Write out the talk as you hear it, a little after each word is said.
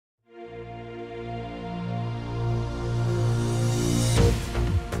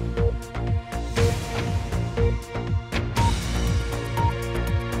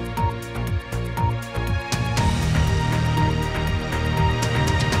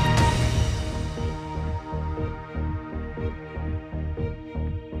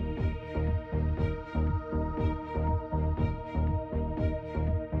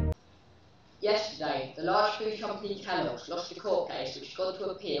today, the large food company Kellogg's lost a court case which has gone to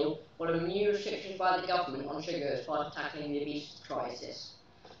appeal following new restrictions by the government on sugar as part of tackling the obesity crisis.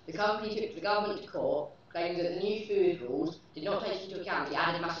 The company took the government to court, claiming that the new food rules did not take into account the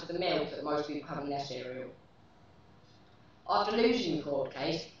added mass of the milk that most people have in their cereal. After losing the court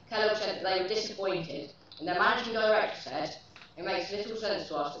case, Kellogg said that they were disappointed, and their managing director said, "It makes little sense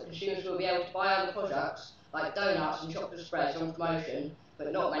to us that consumers will be able to buy other products like donuts and chocolate spreads on promotion,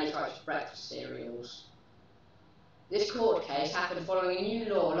 but not many types of breakfast cereals." This court case happened following a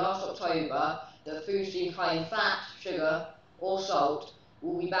new law last October that foods deemed high in fat, sugar, or salt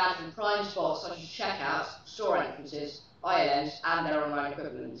will be banned from prime spots such as checkouts, store entrances, aisle ends, and their online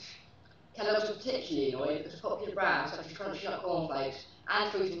equivalents. Kellogg's are particularly annoyed because popular brands such as Crunchy Nut Cornflakes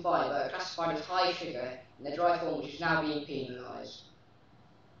and Fruit and Fibre are classified as high sugar in their dry form, which is now being penalised.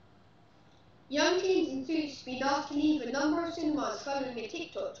 Young teens in Foods have been asked to leave a number of cinemas following a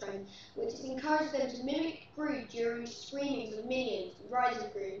TikTok trend, which has encouraged them to mimic Gru during screenings of Minions and Rise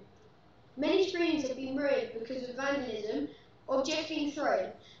of Gru. Many screenings have been ruined because of vandalism, objects being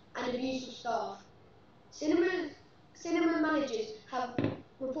thrown, and abuse of staff. Cinema managers have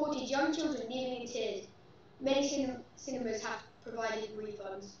reported young children leaving in tears. Many cinemas have provided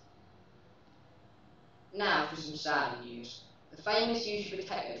refunds. Now for some sad news. The famous YouTuber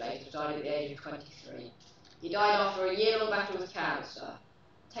Technoblade died at the age of 23. He died after a year-long battle with cancer.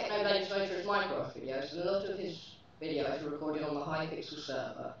 Technoblade is known for his Minecraft videos, and a lot of his videos were recorded on the Hypixel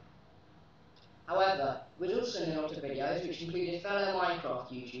server. However, he was also in a lot of videos which included fellow Minecraft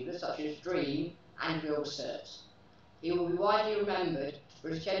YouTubers such as Dream and Real Research. He will be widely remembered for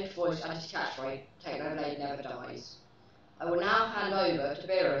his gentle voice and his catchphrase, "Technoblade never dies." I will now hand over to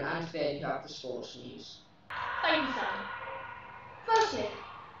Biren and Finn who have the sports news. Thank you, Sam. Firstly,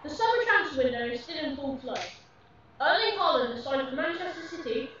 the summer transfer window is still in full flow. Erling Haaland has signed for Manchester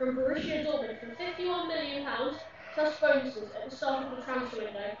City from Borussia Dortmund for £51 million plus bonuses at the start of the transfer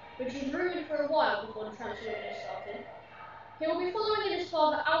window, which was rumoured for a while before the transfer window started. He will be following in his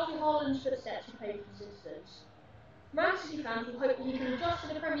father Alfie Haaland's footsteps who paid for his assistance. Man City fans will hope that he can adjust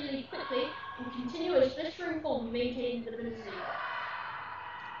to the Premier League quickly and continue his blistering form he maintained in the Bundesliga.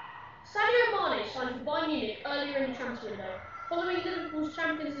 Sadio Mane signed for Bayern Munich earlier in the transfer window, following Liverpool's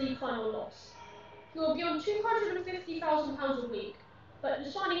Champions League final loss. He will be on £250,000 a week, but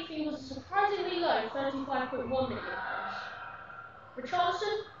the signing fee was a surprisingly low £35.1 million.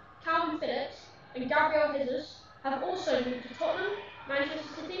 Richarlison, Calvin Phillips and Gabriel Jesus have also moved to Tottenham,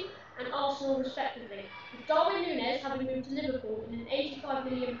 Manchester City and Arsenal respectively, with Darwin Núñez having moved to Liverpool in an £85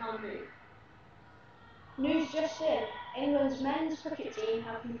 million move. News just in, England's men's cricket team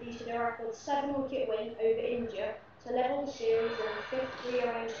have completed a record 7-wicket win over India to level the series in the fifth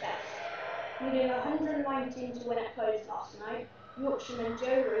rearranged test. Needing 119 to win at close last night, Yorkshiremen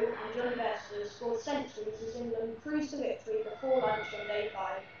Joe Root and John Bairstow scored centuries as England cruised to victory before lunch on day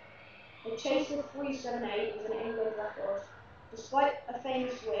 5. The chase of 378 was an England record. Despite a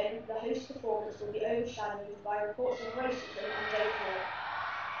famous win, the host performance will be overshadowed by reports of racism on day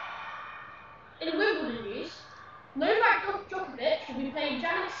 4. In Wimbledon news, Novak Djokovic will be playing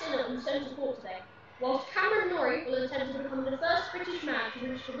Jannik Sinner on centre court today, whilst Cameron Norrie will attempt to become the first British man to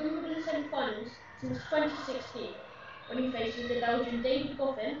reach the Wimbledon semi-finals since 2016, when he faces the Belgian David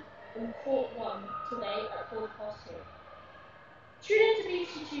Goffin in Court 1 today at 2:15. Tune in to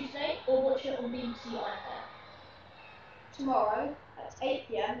BBC Two today or watch it on BBC iPlayer. Tomorrow, at 8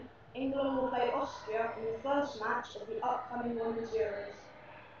 p.m, England will play Austria in the first match of the upcoming Women's Euros.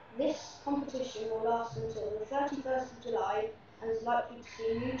 This competition will last until the 31st of July and is likely to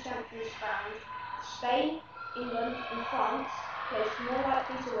see new champions crowned. Spain, England and France placed more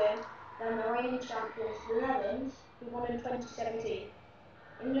likely to win than the reigning champions the Netherlands, who won in 2017.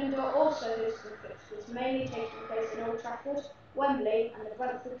 England are also hosting fixtures mainly taking place in Old Trafford, Wembley and the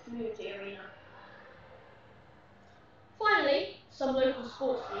Brentford Community Arena. Finally, some local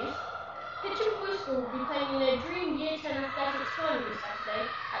sports news. Hitchin Boys School will be playing in their Dream Year 10 Athletics final this Saturday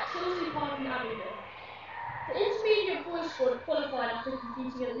at Tilsley Park in Abingdon. The intermediate boys squad qualified after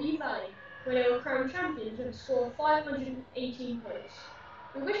competing at Lee Valley, where they were crowned champions with a score of 518 points.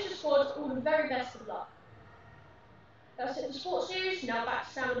 We wish the squad all the very best of luck. That's it for sports news, now back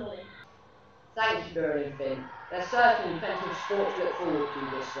to Sam and Ollie. Thank you, Biren and Finn. There's certainly plenty of sport to look forward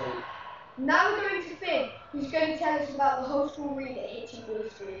to this week. Now we're going to Finn, who's going to tell us about the whole school read at Hitchin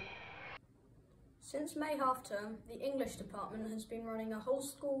Boys School. Since May half-term, the English department has been running a whole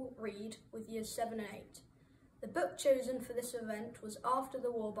school read with years 7 and 8. The book chosen for this event was After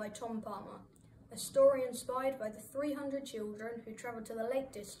the War by Tom Palmer, a story inspired by the 300 children who travelled to the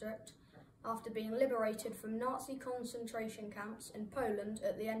Lake District after being liberated from Nazi concentration camps in Poland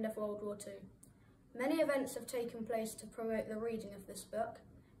at the end of World War II. Many events have taken place to promote the reading of this book,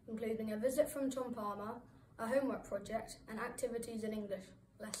 including a visit from Tom Palmer, a homework project and activities in English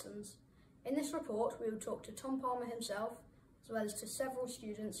lessons. In this report we will talk to Tom Palmer himself, as well as to several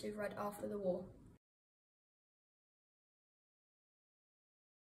students who've read After the War.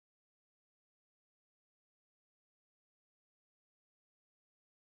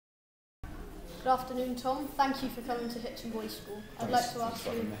 Good afternoon, Tom. Thank you for coming to Hitchin Boys School. I'd like to ask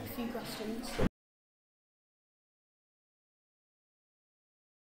you a few questions.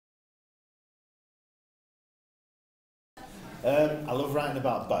 I love writing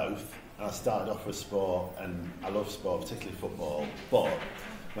about both, and I started off with sport, and I love sport, particularly football, but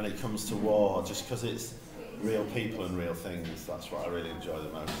when it comes to war, just because it's real people and real things, that's what I really enjoy the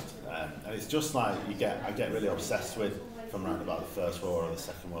most. And it's just like I get really obsessed with, if I'm writing about the First War or the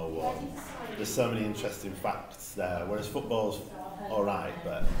Second World War. There's so many interesting facts there, whereas football's alright,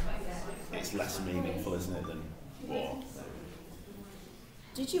 but it's less meaningful, isn't it, than war.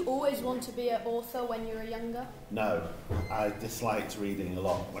 Did you always want to be an author when you were younger? No, I disliked reading a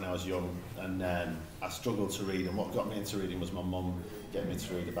lot when I was young, and I struggled to read, and what got me into reading was my mum getting me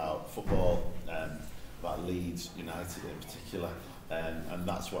to read about football, about Leeds United in particular, and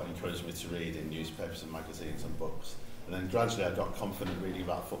that's what encouraged me to read in newspapers and magazines and books. And then gradually I got confident reading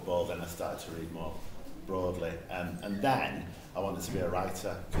about football, then I started to read more broadly, and then I wanted to be a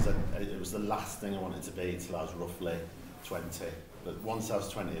writer, because it was the last thing I wanted to be until I was roughly 20. But once I was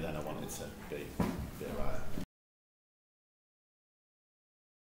 20, then I wanted to be a writer.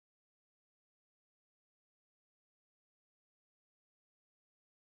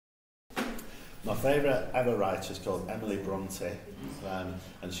 My favourite ever writer is called Emily Bronte,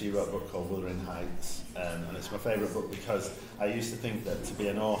 and she wrote a book called Wuthering Heights, and it's my favourite book because I used to think that to be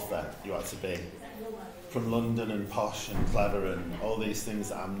an author you had to be from London and posh and clever and all these things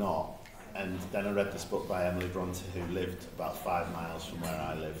that I'm not. And then I read this book by Emily Bronte, who lived about 5 miles from where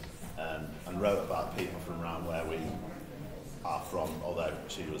I live, and wrote about people from around where we are from, although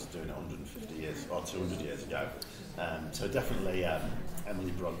she was doing it 150 years or 200 years ago. So definitely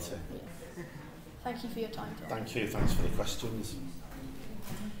Emily Bronte. Thank you for your time, Tom. Thank you, thanks for the questions.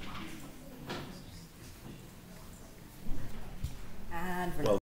 And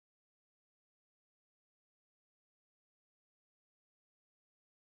well,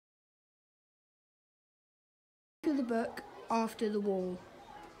 To the book After the War.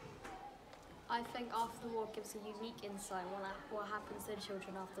 I think After the War gives a unique insight on what happens to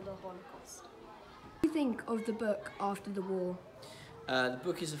children after the Holocaust. What do you think of the book After the War? The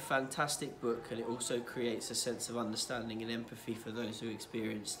book is a fantastic book, and it also creates a sense of understanding and empathy for those who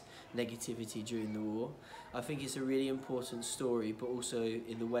experienced negativity during the war. I think it's a really important story, but also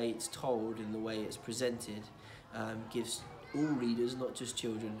in the way it's told and the way it's presented gives all readers, not just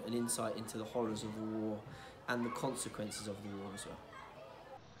children, an insight into the horrors of the war and the consequences of the war as well.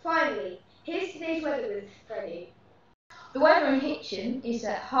 Finally, here's today's weather with Freddie. The weather in Hitchin is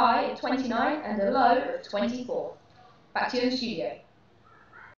a high of 29 and a low of 24. Back to you in the studio.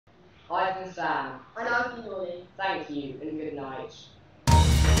 I've been Sam. And I've been Ollie. Thank you and good night.